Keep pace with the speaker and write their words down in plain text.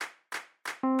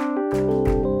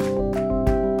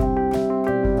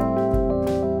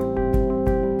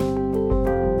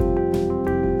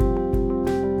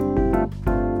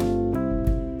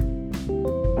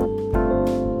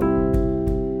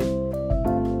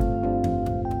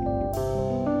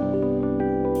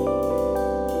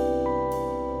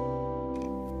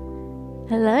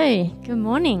Hello, good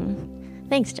morning.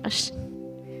 Thanks, Josh.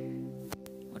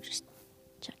 We'll just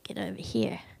chuck it over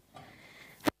here.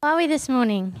 How are we this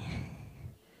morning?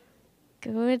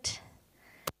 Good.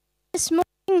 This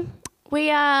morning we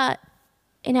are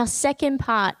in our second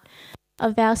part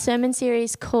of our sermon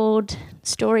series called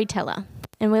Storyteller.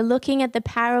 And we're looking at the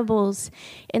parables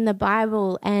in the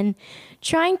Bible and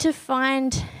trying to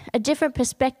find a different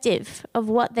perspective of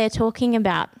what they're talking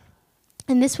about.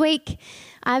 And this week,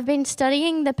 I've been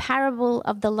studying the parable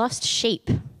of the lost sheep.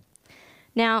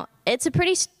 Now, it's a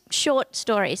pretty short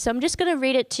story, so I'm just going to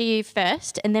read it to you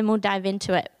first, and then we'll dive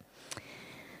into it.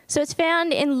 So it's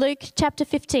found in Luke chapter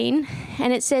 15,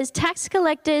 and it says, tax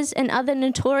collectors and other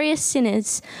notorious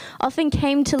sinners often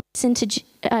came to listen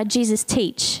to Jesus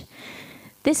teach.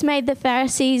 This made the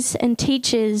Pharisees and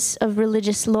teachers of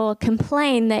religious law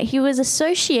complain that he was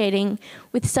associating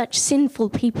with such sinful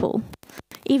people,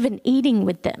 even eating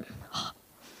with them.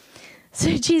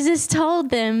 So Jesus told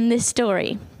them this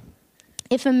story.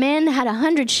 If a man had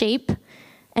 100 sheep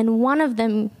and one of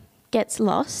them gets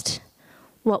lost,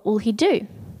 what will he do?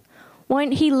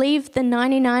 Won't he leave the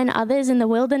 99 others in the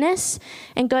wilderness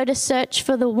and go to search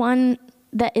for the one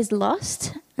that is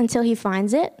lost until he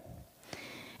finds it?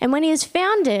 And when he has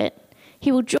found it,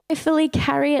 he will joyfully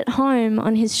carry it home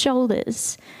on his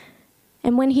shoulders.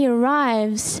 And when he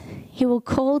arrives, he will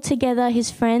call together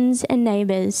his friends and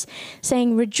neighbors,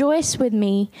 saying, "Rejoice with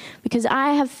me, because I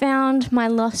have found my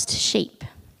lost sheep."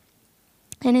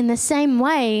 And in the same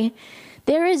way,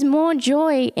 there is more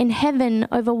joy in heaven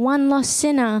over one lost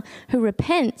sinner who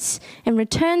repents and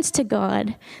returns to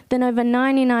God than over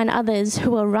 99 others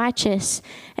who are righteous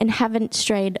and haven't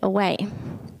strayed away.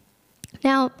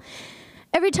 Now,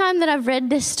 every time that I've read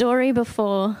this story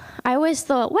before, I always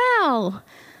thought, wow,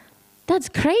 that's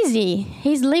crazy.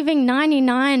 He's leaving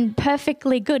 99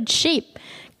 perfectly good sheep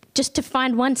just to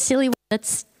find one silly one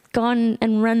that's gone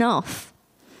and run off.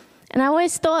 And I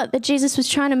always thought that Jesus was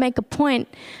trying to make a point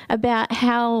about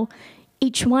how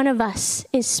each one of us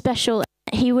is special.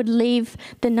 He would leave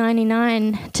the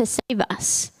 99 to save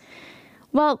us.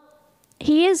 Well,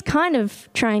 he is kind of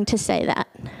trying to say that,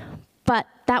 but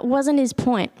that wasn't his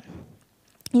point.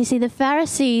 You see, the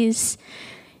Pharisees,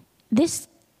 this,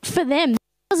 for them,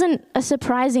 wasn't a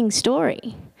surprising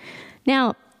story.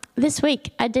 Now, this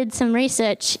week I did some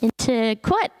research into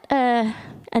quite a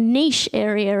niche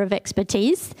area of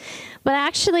expertise, but I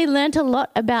actually learned a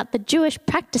lot about the Jewish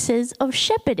practices of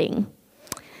shepherding.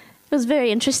 It was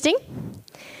very interesting.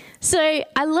 So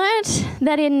I learned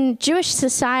that in Jewish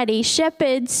society,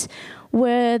 shepherds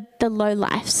were the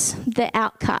lowlifes, the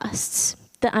outcasts,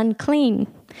 the unclean.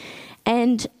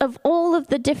 And of all of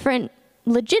the different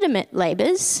legitimate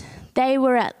labours, they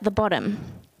were at the bottom.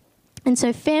 And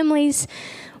so families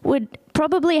would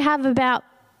probably have about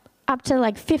up to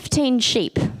like 15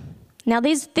 sheep. Now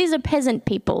these are peasant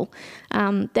people.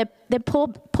 They're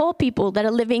poor people that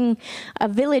are living a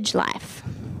village life.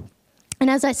 And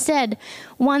as I said,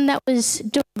 one that was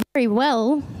doing very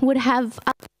well would have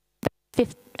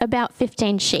about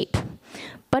 15 sheep.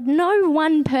 But no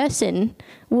one person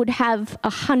would have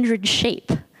 100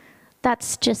 sheep.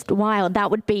 That's just wild. That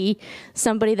would be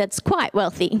somebody that's quite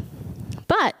wealthy.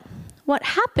 But what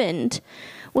happened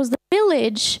was the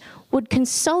village would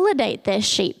consolidate their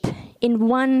sheep in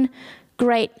one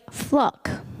great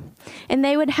flock. And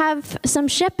they would have some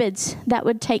shepherds that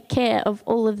would take care of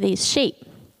all of these sheep.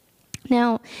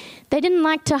 Now, they didn't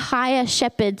like to hire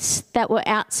shepherds that were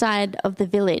outside of the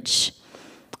village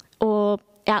or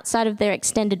outside of their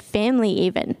extended family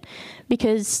even,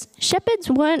 because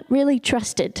shepherds weren't really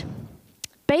trusted.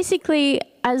 Basically,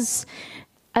 as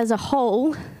a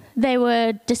whole, they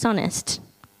were dishonest.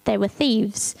 They were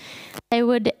thieves. They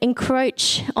would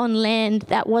encroach on land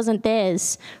that wasn't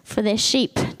theirs for their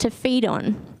sheep to feed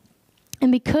on.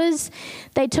 And because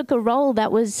they took a role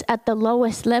that was at the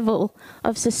lowest level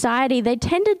of society, they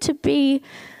tended to be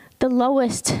the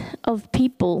lowest of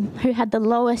people who had the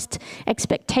lowest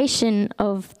expectation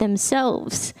of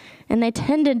themselves. And they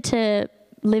tended to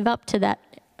live up to that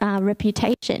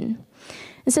reputation.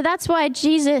 And so that's why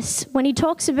Jesus, when he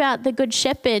talks about the Good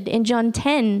Shepherd in John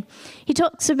 10, he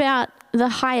talks about the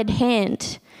hired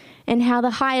hand and how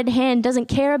the hired hand doesn't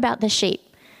care about the sheep.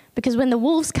 Because when the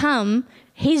wolves come,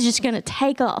 he's just going to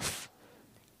take off.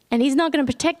 And he's not going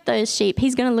to protect those sheep.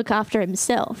 He's going to look after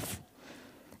himself.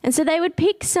 And so they would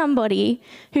pick somebody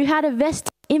who had a vested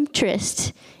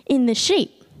interest in the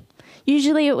sheep.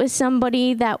 Usually it was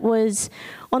somebody that was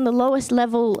on the lowest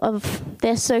level of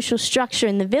their social structure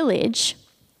in the village,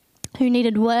 who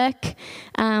needed work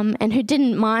and who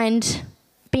didn't mind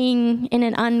being in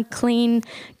an unclean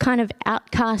kind of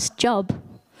outcast job.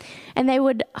 And they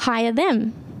would hire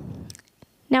them.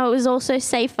 Now, it was also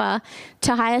safer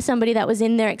to hire somebody that was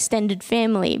in their extended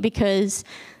family because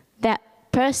that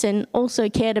person also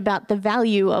cared about the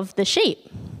value of the sheep.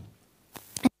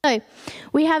 So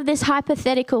we have this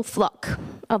hypothetical flock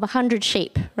of 100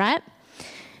 sheep, right?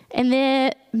 And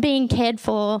they're being cared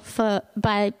for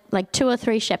by like 2 or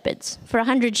 3 shepherds. For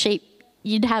 100 sheep,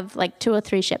 you'd have like 2 or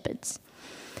 3 shepherds.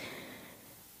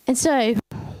 And so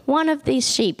one of these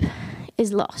sheep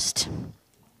is lost.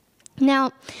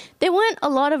 Now, there weren't a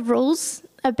lot of rules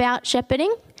about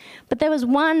shepherding, but there was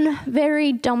one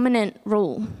very dominant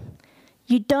rule.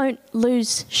 You don't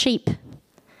lose sheep.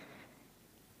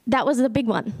 That was the big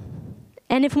one.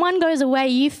 And if one goes away,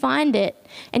 you find it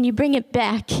and you bring it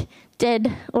back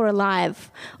dead or alive,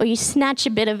 or you snatch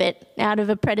a bit of it out of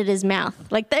a predator's mouth.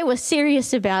 Like, they were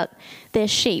serious about their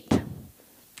sheep.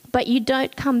 But you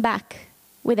don't come back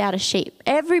without a sheep.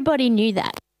 Everybody knew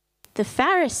that. The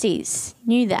Pharisees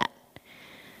knew that.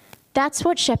 That's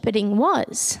what shepherding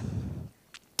was.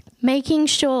 Making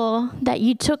sure that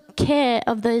you took care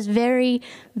of those very,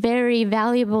 very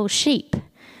valuable sheep.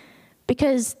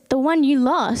 Because the one you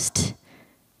lost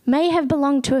may have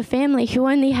belonged to a family who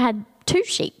only had 2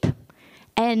 sheep.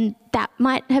 And that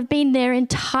might have been their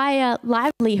entire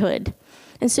livelihood.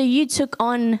 And so you took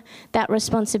on that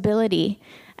responsibility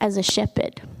as a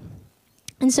shepherd.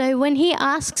 And so when he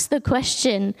asks the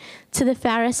question to the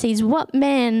Pharisees, what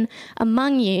man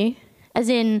among you, as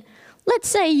in, let's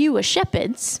say you were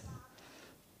shepherds,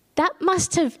 that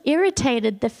must have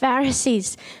irritated the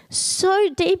Pharisees so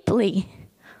deeply,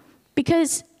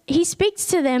 because he speaks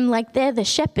to them like they're the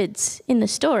shepherds in the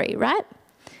story, right?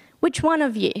 Which one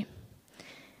of you?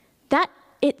 That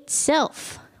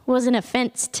itself was an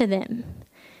offense to them,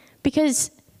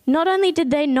 because not only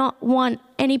did they not want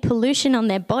any pollution on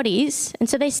their bodies, and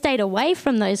so they stayed away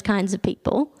from those kinds of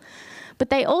people, but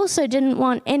they also didn't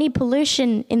want any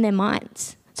pollution in their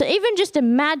minds. So even just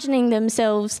imagining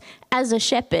themselves as a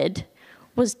shepherd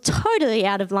was totally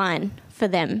out of line for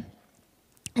them.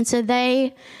 And so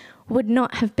they would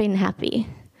not have been happy.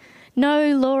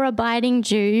 No law-abiding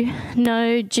Jew,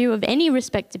 no Jew of any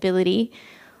respectability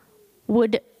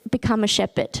would become a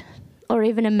shepherd or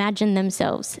even imagine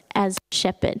themselves as a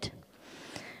shepherd.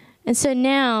 And so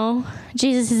now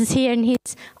Jesus is here and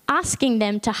he's asking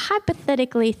them to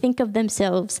hypothetically think of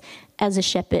themselves as a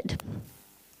shepherd.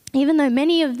 Even though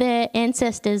many of their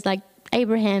ancestors, like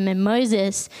Abraham and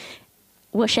Moses,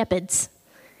 were shepherds.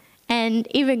 And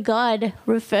even God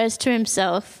refers to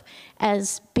himself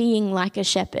as being like a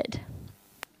shepherd.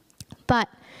 But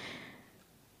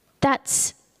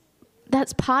that's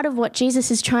part of what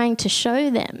Jesus is trying to show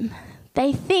them.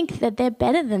 They think that they're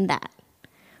better than that.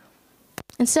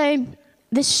 And so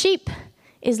the sheep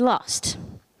is lost.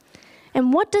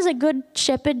 And what does a good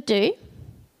shepherd do?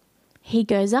 He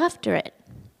goes after it.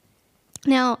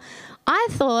 Now, I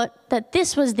thought that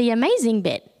this was the amazing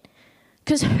bit,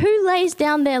 because who lays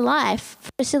down their life for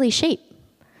a silly sheep?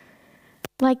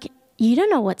 Like, you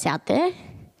don't know what's out there.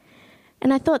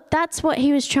 And I thought that's what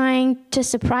he was trying to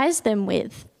surprise them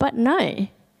with. But no.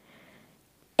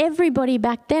 Everybody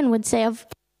back then would say, of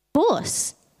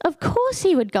course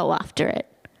he would go after it.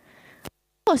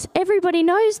 Of course, everybody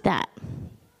knows that.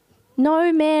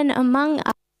 No man among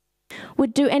us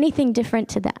would do anything different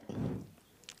to that.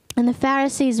 And the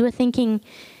Pharisees were thinking,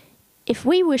 if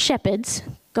we were shepherds,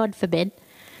 God forbid,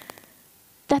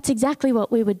 that's exactly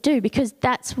what we would do, because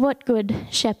that's what good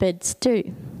shepherds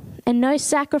do. And no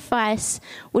sacrifice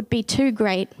would be too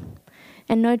great,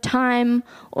 and no time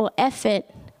or effort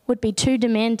would be too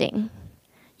demanding.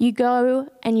 You go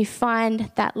and you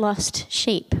find that lost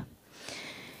sheep.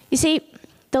 You see,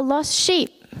 the lost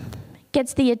sheep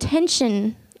gets the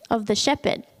attention of the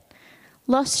shepherd.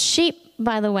 Lost sheep,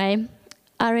 by the way,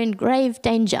 are in grave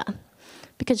danger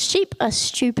because sheep are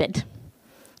stupid.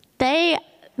 They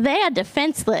are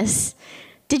defenseless.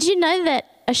 Did you know that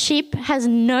a sheep has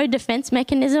no defense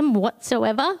mechanism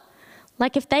whatsoever?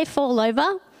 Like, if they fall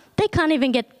over, they can't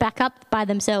even get back up by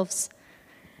themselves.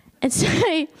 And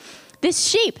so this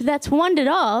sheep that's wandered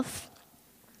off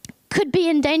could be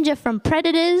in danger from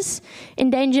predators, in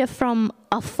danger from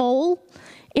a fall,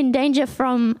 in danger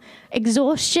from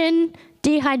exhaustion,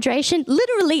 dehydration.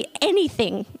 Literally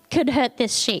anything could hurt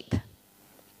this sheep.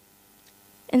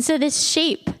 And so this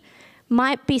sheep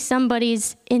might be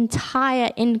somebody's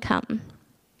entire income.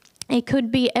 It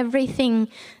could be everything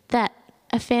that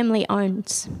a family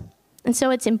owns. And so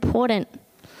it's important.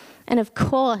 And of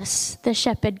course, the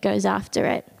shepherd goes after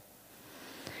it.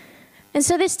 And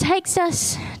so this takes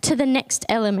us to the next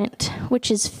element,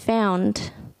 which is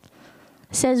found.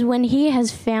 It says, when he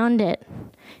has found it,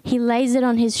 he lays it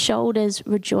on his shoulders,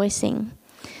 rejoicing.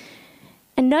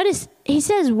 And notice he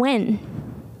says when,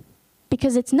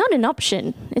 because it's not an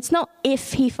option. It's not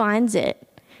if he finds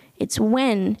it. It's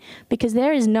when, because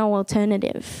there is no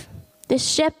alternative. This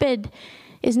shepherd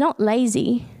is not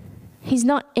lazy. He's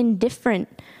not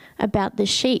indifferent about the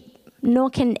sheep,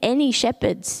 nor can any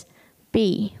shepherds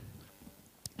be.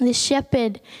 This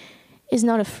shepherd is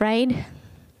not afraid.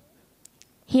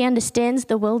 He understands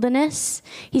the wilderness.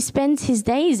 He spends his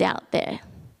days out there.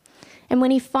 And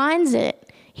when he finds it,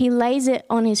 he lays it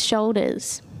on his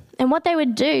shoulders. And what they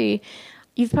would do,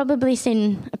 you've probably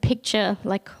seen a picture,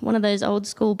 like one of those old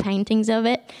school paintings of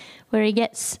it, where he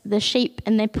gets the sheep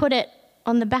and they put it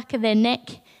on the back of their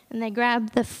neck and they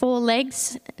grab the four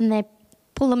legs and they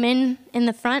pull them in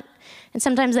the front. And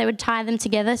sometimes they would tie them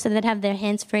together so they'd have their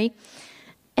hands free.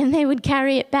 And they would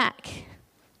carry it back.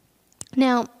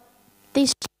 Now, these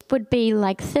sheep would be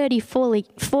like 30,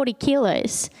 40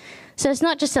 kilos. So it's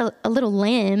not just a little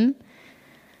lamb,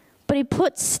 but he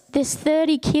puts this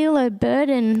 30-kilo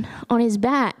burden on his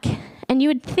back. And you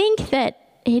would think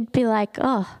that he'd be like,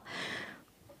 oh,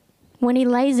 when he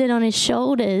lays it on his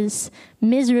shoulders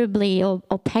miserably or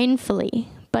painfully.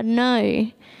 But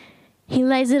no, he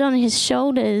lays it on his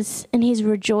shoulders and he's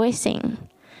rejoicing.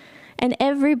 And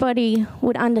everybody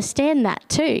would understand that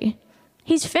too.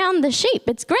 He's found the sheep.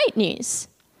 It's great news.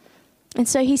 And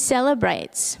so he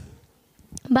celebrates.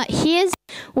 But here's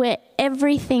where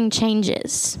everything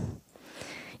changes.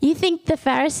 You think the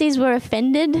Pharisees were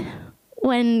offended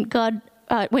when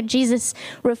Jesus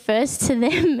refers to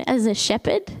them as a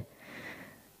shepherd?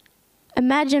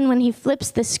 Imagine when he flips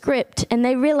the script and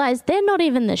they realize they're not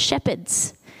even the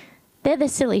shepherds. They're the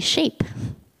silly sheep.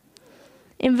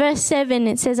 In verse 7,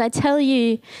 it says, I tell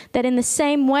you that in the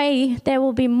same way there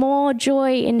will be more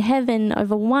joy in heaven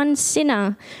over one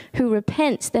sinner who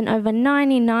repents than over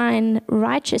 99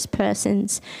 righteous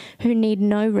persons who need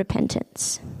no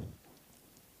repentance.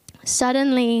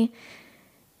 Suddenly,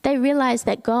 they realize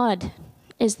that God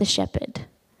is the shepherd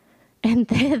and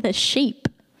they're the sheep.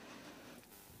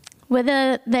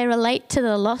 Whether they relate to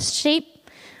the lost sheep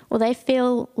or they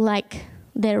feel like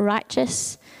they're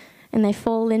righteous and they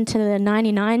fall into the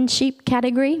 99 sheep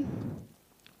category,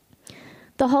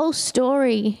 the whole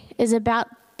story is about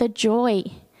the joy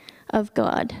of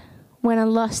God when a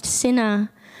lost sinner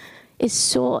is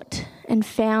sought and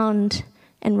found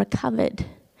and recovered.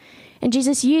 And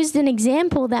Jesus used an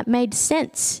example that made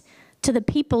sense to the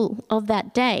people of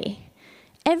that day.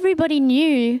 Everybody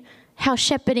knew how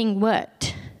shepherding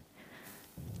worked.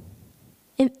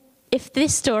 If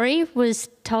this story was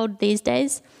told these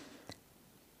days,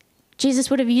 Jesus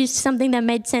would have used something that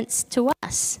made sense to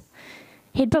us.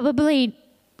 He'd probably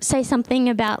say something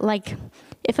about, like,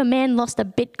 if a man lost a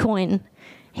Bitcoin,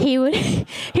 he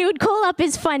would call up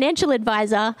his financial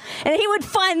advisor and he would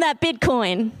find that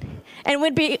Bitcoin. And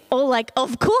we'd be all like,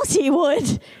 of course he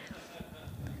would.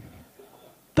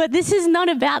 But this is not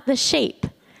about the sheep.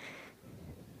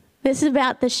 This is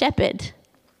about the shepherd.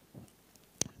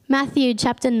 Matthew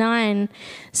chapter 9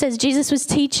 says Jesus was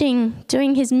teaching,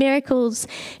 doing his miracles,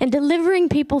 and delivering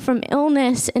people from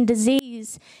illness and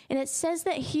disease. And it says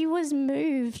that he was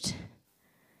moved.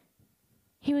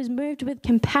 He was moved with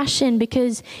compassion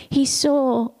because he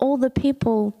saw all the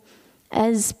people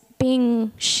as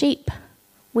being sheep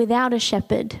without a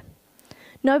shepherd.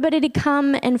 Nobody to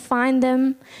come and find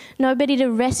them, nobody to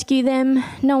rescue them,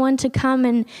 no one to come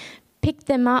and pick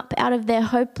them up out of their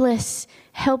hopeless,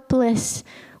 helpless,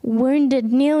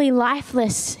 wounded, nearly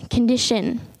lifeless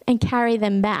condition and carry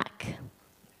them back.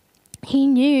 He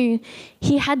knew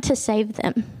he had to save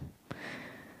them.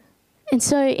 And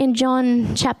so in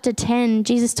John chapter 10,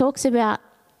 Jesus talks about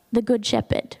the Good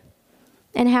Shepherd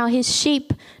and how his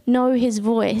sheep know his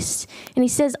voice. And he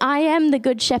says, I am the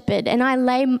Good Shepherd and I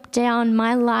lay down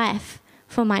my life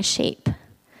for my sheep.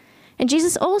 And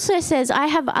Jesus also says, I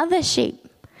have other sheep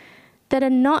that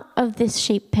are not of this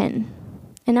sheep pen,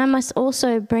 and I must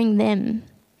also bring them.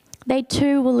 They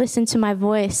too will listen to my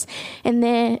voice, and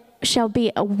there shall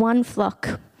be one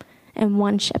flock and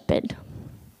one shepherd.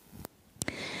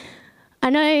 I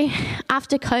know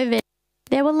after COVID,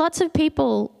 there were lots of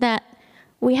people that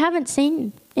we haven't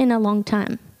seen in a long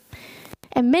time.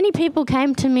 And many people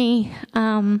came to me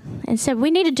and said,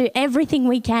 we need to do everything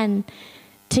we can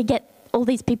to get all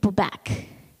these people back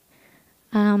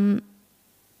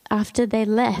after they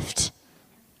left.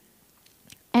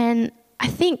 And I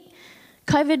think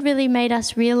COVID really made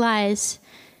us realize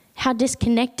how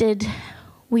disconnected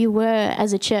we were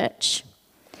as a church.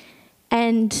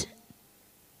 And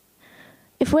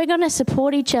if we're going to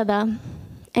support each other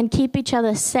and keep each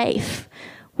other safe,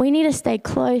 we need to stay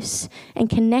close and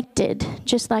connected,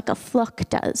 just like a flock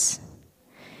does.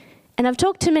 And I've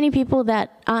talked to many people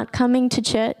that aren't coming to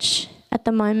church at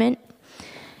the moment,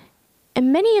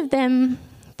 and many of them,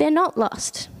 they're not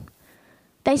lost.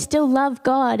 They still love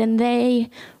God, and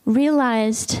they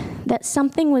realized that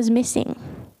something was missing.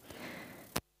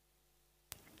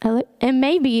 And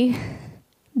maybe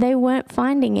they weren't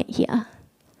finding it here.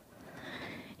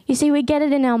 You see, we get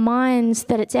it in our minds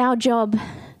that it's our job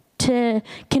to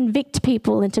convict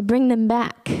people and to bring them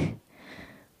back.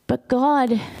 But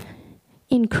God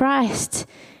in Christ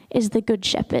is the Good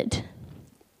Shepherd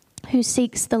who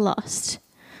seeks the lost.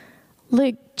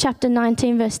 Luke chapter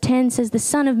 19 verse 10 says, "The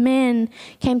Son of Man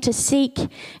came to seek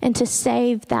and to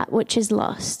save that which is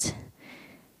lost."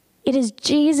 It is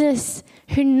Jesus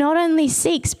who not only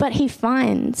seeks, but he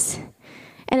finds.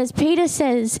 And as Peter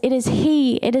says, it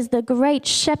is the great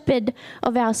shepherd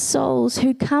of our souls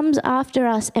who comes after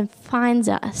us and finds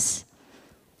us.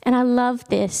 And I love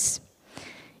this.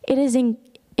 It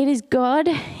is God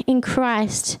in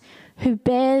Christ who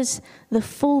bears the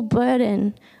full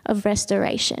burden of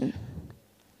restoration.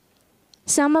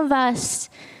 Some of us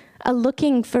are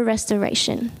looking for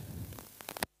restoration.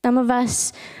 Some of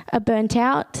us are burnt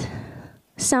out.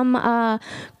 Some are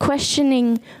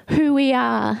questioning who we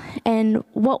are and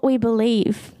what we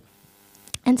believe.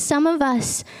 And some of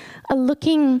us are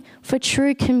looking for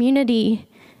true community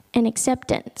and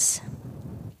acceptance.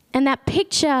 And that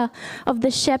picture of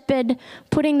the shepherd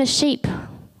putting the sheep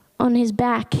on his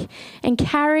back and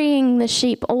carrying the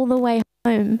sheep all the way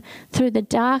home through the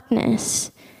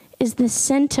darkness is the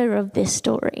center of this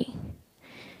story.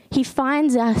 He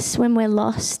finds us when we're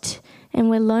lost and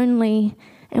we're lonely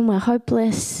and we're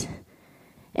hopeless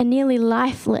and nearly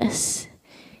lifeless.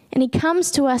 And he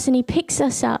comes to us and he picks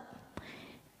us up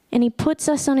and he puts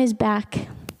us on his back.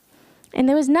 And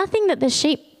there was nothing that the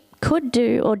sheep could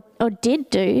do or did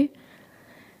do.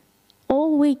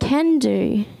 All we can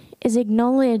do is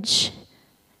acknowledge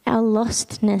our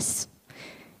lostness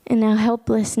and our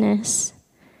helplessness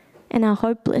and our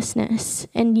hopelessness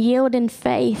and yield in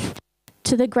faith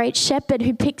to the great shepherd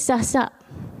who picks us up.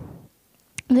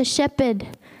 The shepherd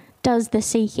does the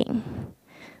seeking.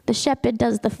 The shepherd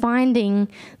does the finding,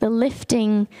 the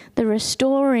lifting, the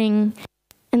restoring,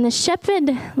 and the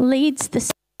shepherd leads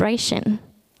the celebration.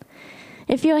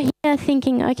 If you're here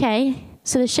thinking, okay,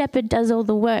 so the shepherd does all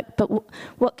the work, but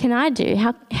what can I do?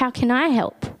 How can I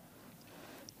help?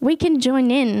 We can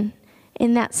join in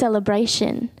that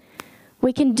celebration.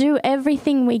 We can do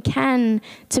everything we can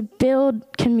to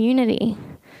build community,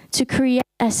 to create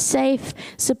a safe,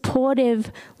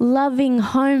 supportive, loving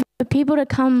home for people to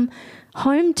come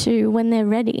home to when they're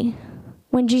ready,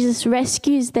 when Jesus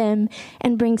rescues them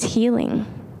and brings healing.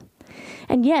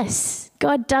 And yes,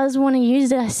 God does want to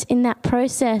use us in that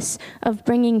process of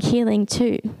bringing healing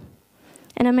too.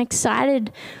 And I'm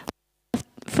excited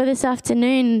for this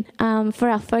afternoon, for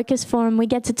our Focus Forum. We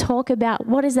get to talk about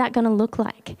what is that going to look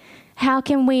like? How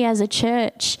can we as a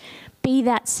church be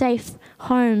that safe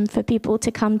home for people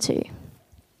to come to?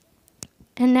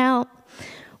 And now,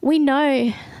 we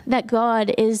know that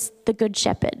God is the Good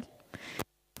Shepherd.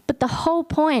 But the whole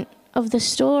point of the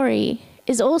story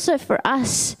is also for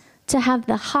us to have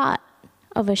the heart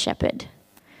of a shepherd.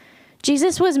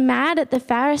 Jesus was mad at the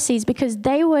Pharisees because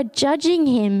they were judging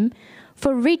him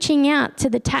for reaching out to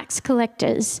the tax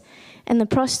collectors and the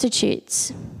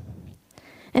prostitutes.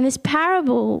 And this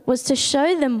parable was to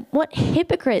show them what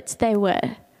hypocrites they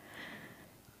were.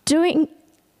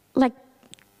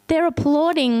 They're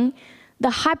applauding the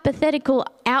hypothetical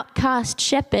outcast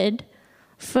shepherd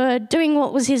for doing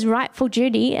what was his rightful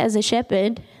duty as a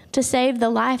shepherd, to save the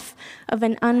life of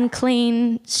an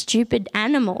unclean, stupid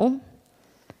animal.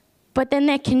 But then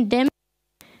they're condemning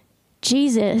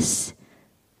Jesus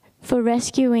for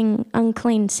rescuing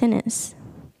unclean sinners.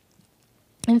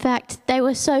 In fact, they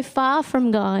were so far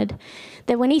from God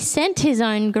that when he sent his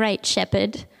own great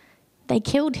shepherd, they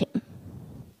killed him.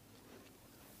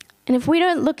 And if we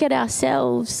don't look at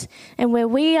ourselves and where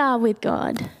we are with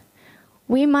God,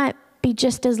 we might be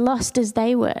just as lost as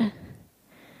they were.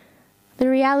 The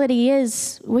reality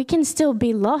is, we can still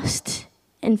be lost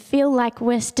and feel like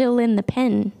we're still in the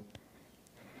pen.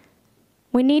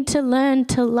 We need to learn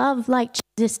to love like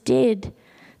Jesus did,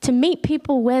 to meet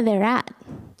people where they're at.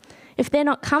 If they're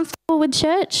not comfortable with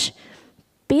church,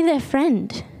 be their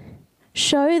friend.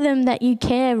 Show them that you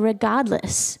care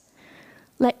regardless.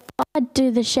 Let God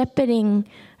do the shepherding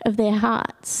of their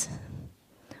hearts.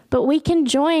 But we can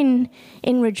join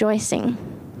in rejoicing.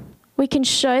 We can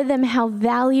show them how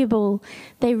valuable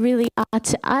they really are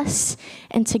to us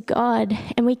and to God.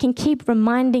 And we can keep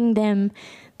reminding them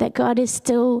that God is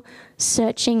still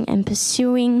searching and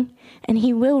pursuing, and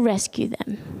he will rescue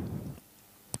them.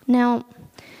 Now,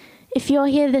 If you're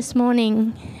here this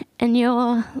morning and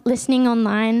you're listening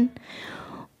online,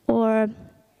 or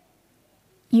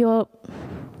you're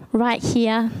right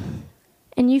here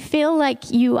and you feel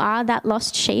like you are that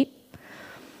lost sheep,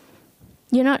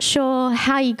 you're not sure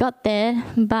how you got there,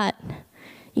 but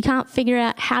you can't figure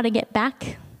out how to get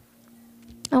back,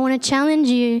 I want to challenge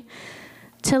you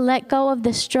to let go of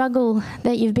the struggle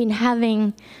that you've been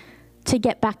having to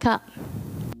get back up,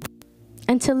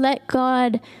 and to let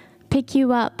God pick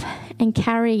you up and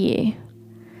carry you.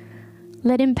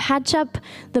 Let him patch up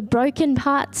the broken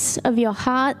parts of your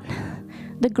heart,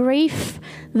 the grief,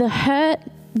 the hurt,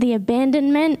 the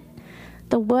abandonment,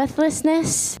 the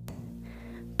worthlessness,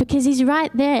 because he's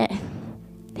right there.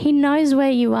 He knows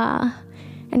where you are,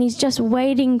 and he's just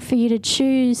waiting for you to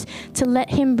choose to let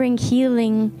him bring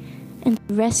healing and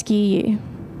rescue you.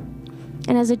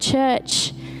 And as a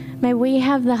church, may we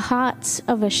have the hearts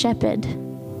of a shepherd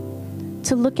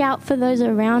to look out for those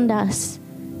around us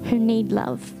who need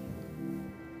love.